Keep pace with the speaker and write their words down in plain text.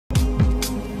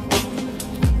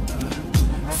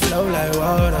Flow like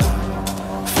water,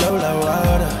 flow like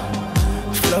water,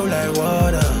 flow like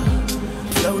water,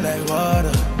 flow like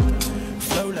water,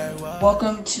 flow like water.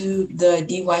 Welcome to the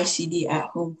DYCD at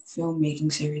Home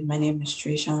Filmmaking series. My name is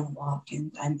Treshawn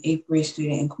Watkins. I'm an 8th grade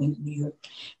student in Queens, New York.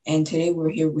 And today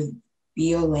we're here with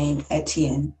Violaine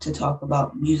Etiennce to talk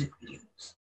about music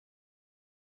videos.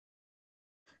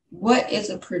 What is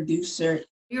a producer?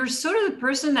 You're sort of the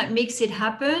person that makes it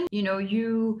happen. You know,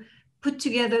 you put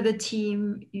together the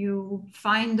team, you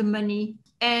find the money,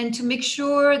 and to make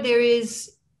sure there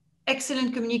is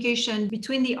excellent communication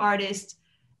between the artist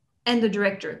and the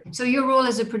director. So your role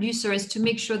as a producer is to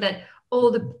make sure that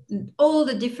all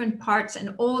the different parts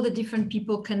and all the different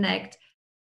people connect.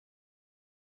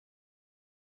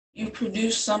 You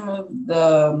produced some of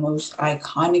the most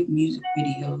iconic music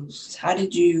videos. How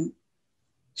did you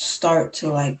start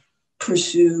to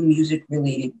pursue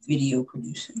music-related video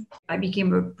producing? I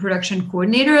became a production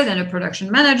coordinator, then a production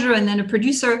manager, and then a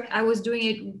producer. I was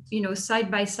doing it,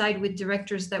 side by side with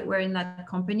directors that were in that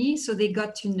company. So they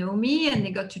got to know me and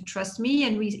they got to trust me.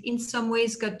 And we, in some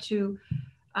ways, got to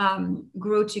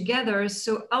grow together.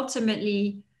 So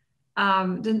ultimately,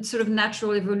 the sort of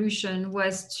natural evolution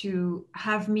was to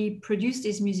have me produce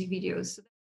these music videos.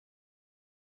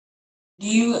 Do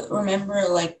you remember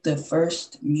the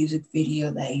first music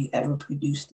video that you ever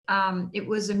produced? It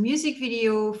was a music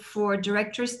video for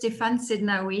director Stéphane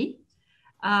Sednaoui.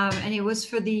 And it was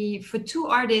for two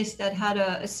artists that had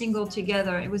a single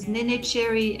together. It was Nene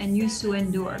Cherry and Youssou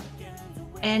N'Dour.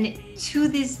 And to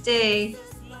this day,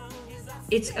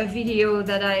 it's a video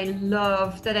that I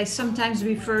love, that I sometimes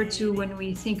refer to when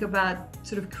we think about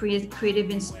sort of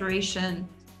creative inspiration.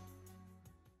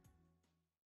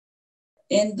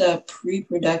 In the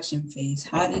pre-production phase,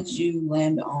 how did you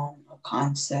land on a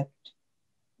concept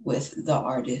with the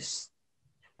artist?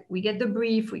 We get the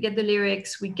brief, we get the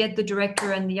lyrics, we get the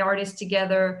director and the artist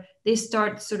together. They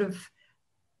start sort of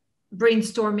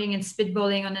brainstorming and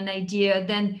spitballing on an idea.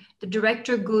 Then the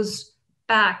director goes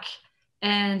back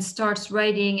and starts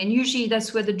writing. And usually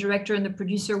that's where the director and the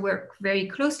producer work very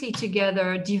closely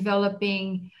together,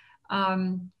 developing,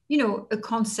 a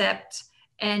concept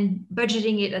and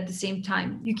budgeting it at the same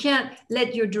time. You can't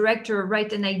let your director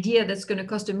write an idea that's going to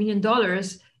cost $1 million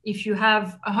if you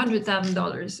have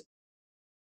 $100,000.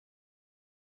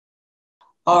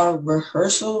 Are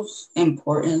rehearsals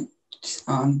important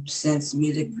since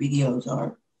music videos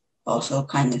are also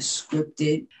kind of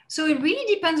scripted? So it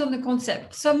really depends on the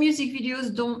concept. Some music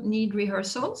videos don't need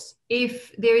rehearsals.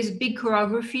 If there is big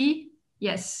choreography,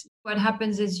 yes. What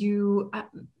happens is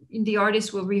the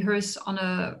artist will rehearse on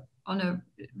a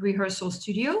rehearsal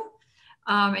studio.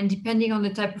 And depending on the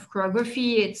type of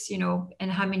choreography, it's, and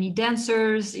how many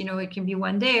dancers, it can be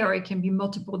one day or it can be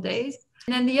multiple days.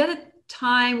 And then the other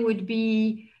time would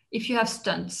be if you have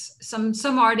stunts.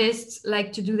 Some artists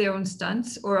like to do their own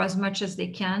stunts or as much as they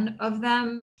can of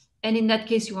them. And in that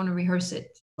case, you want to rehearse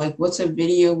it. What's a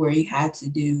video where you had to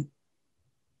do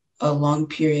a long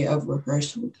period of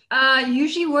rehearsal?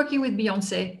 Usually working with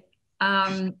Beyonce.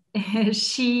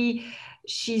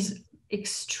 She's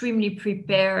extremely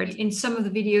prepared. In some of the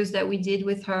videos that we did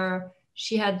with her,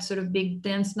 she had sort of big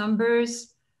dance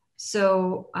numbers.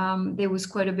 So there was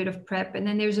quite a bit of prep. And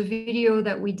then there's a video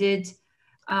that we did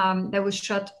that was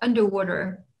shot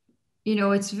underwater.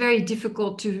 It's very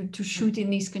difficult to shoot in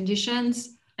these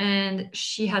conditions. And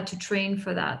she had to train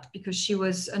for that because she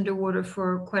was underwater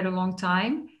for quite a long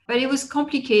time. But it was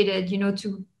complicated,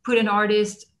 to put an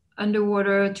artist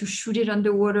underwater, to shoot it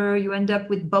underwater. You end up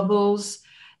with bubbles.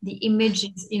 The image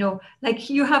is,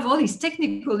 you have all these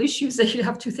technical issues that you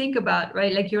have to think about,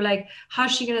 right? You're like,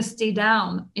 how's she going to stay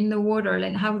down in the water?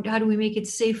 And how do we make it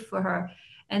safe for her?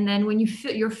 And then when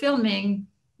you're filming,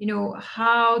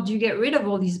 how do you get rid of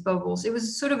all these bubbles?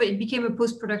 It became a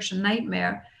post-production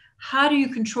nightmare. How do you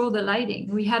control the lighting?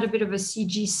 We had a bit of a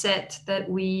CG set that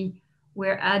we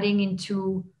were adding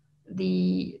into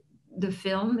the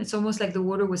film. It's almost like the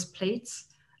water was plates.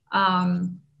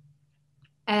 And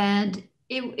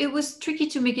it was tricky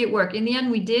to make it work. In the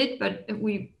end, we did, but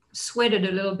we sweated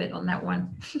a little bit on that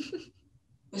one.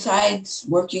 Besides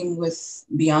working with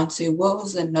Beyonce, what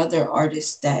was another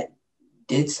artist that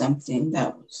did something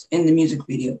that was in the music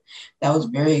video that was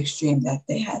very extreme that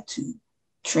they had to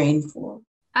train for?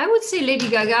 I would say Lady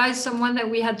Gaga is someone that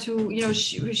we had to,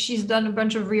 she's done a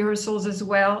bunch of rehearsals as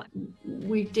well.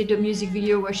 We did a music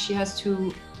video where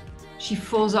she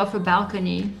falls off a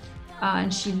balcony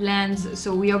and she lands.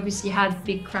 So we obviously had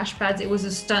big crash pads. It was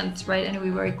a stunt, right? And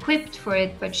we were equipped for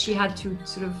it, but she had to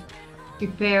sort of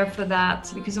prepare for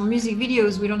that because on music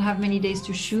videos, we don't have many days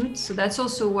to shoot. So that's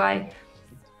also why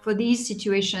for these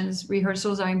situations,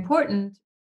 rehearsals are important.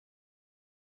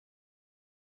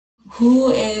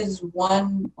 Who is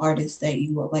one artist that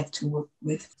you would like to work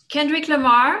with? Kendrick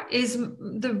Lamar is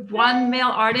the one male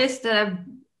artist that I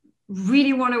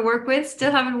really want to work with.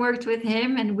 Still haven't worked with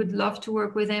him and would love to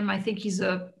work with him. I think he's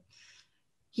a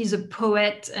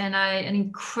poet and an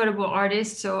incredible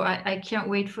artist. So I can't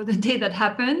wait for the day that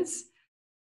happens.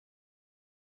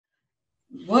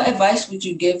 What advice would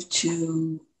you give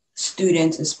to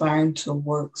students aspiring to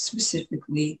work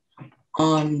specifically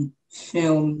on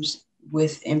films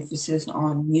with emphasis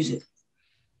on music?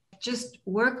 Just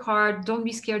work hard. Don't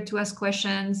be scared to ask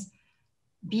questions.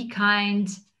 Be kind,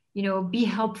 be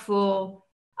helpful.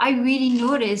 I really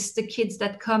notice the kids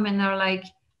that come and are like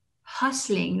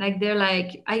hustling, like they're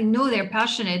like, I know they're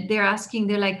passionate. They're asking,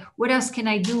 they're like, what else can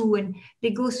I do? And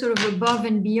they go sort of above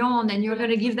and beyond, and you're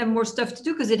going to give them more stuff to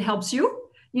do because it helps you.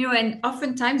 And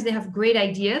oftentimes they have great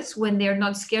ideas when they're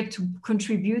not scared to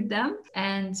contribute them.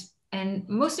 And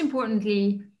most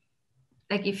importantly,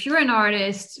 like if you're an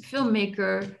artist,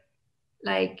 filmmaker,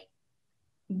 like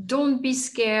don't be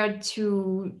scared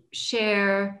to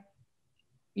share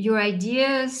your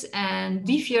ideas and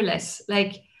be fearless.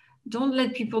 Like don't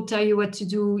let people tell you what to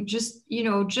do. Just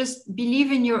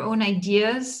believe in your own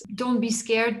ideas. Don't be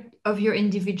scared of your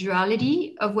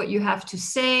individuality, of what you have to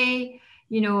say,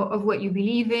 of what you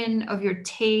believe in, of your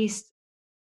taste.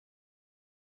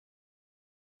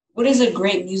 What is a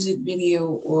great music video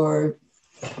or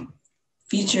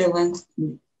feature-length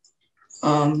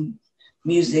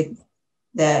music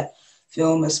that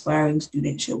film aspiring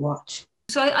students should watch?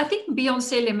 So I think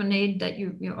Beyonce Lemonade that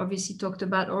you obviously talked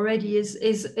about already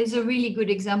is a really good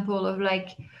example of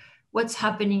like what's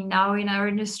happening now in our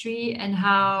industry and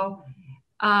how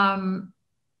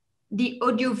the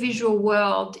audiovisual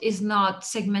world is not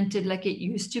segmented like it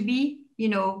used to be.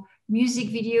 Music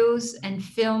videos and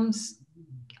films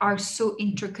are so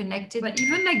interconnected. But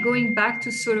even like going back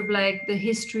to sort of like the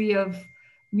history of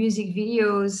music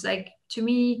videos, like to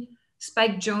me,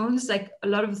 Spike Jonze, like a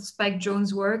lot of Spike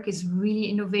Jonze work is really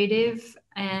innovative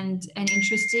and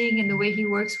interesting in the way he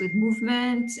works with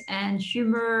movement and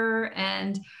humor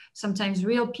and sometimes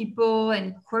real people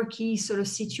and quirky sort of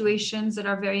situations that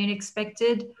are very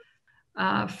unexpected.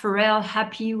 Pharrell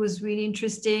Happy was really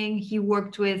interesting. He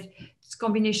worked with this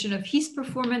combination of his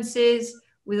performances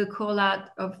with a call out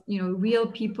of real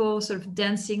people sort of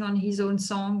dancing on his own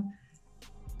song.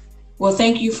 Well,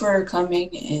 thank you for coming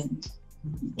and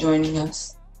joining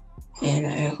us, and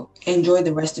I enjoy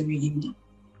the rest of your evening.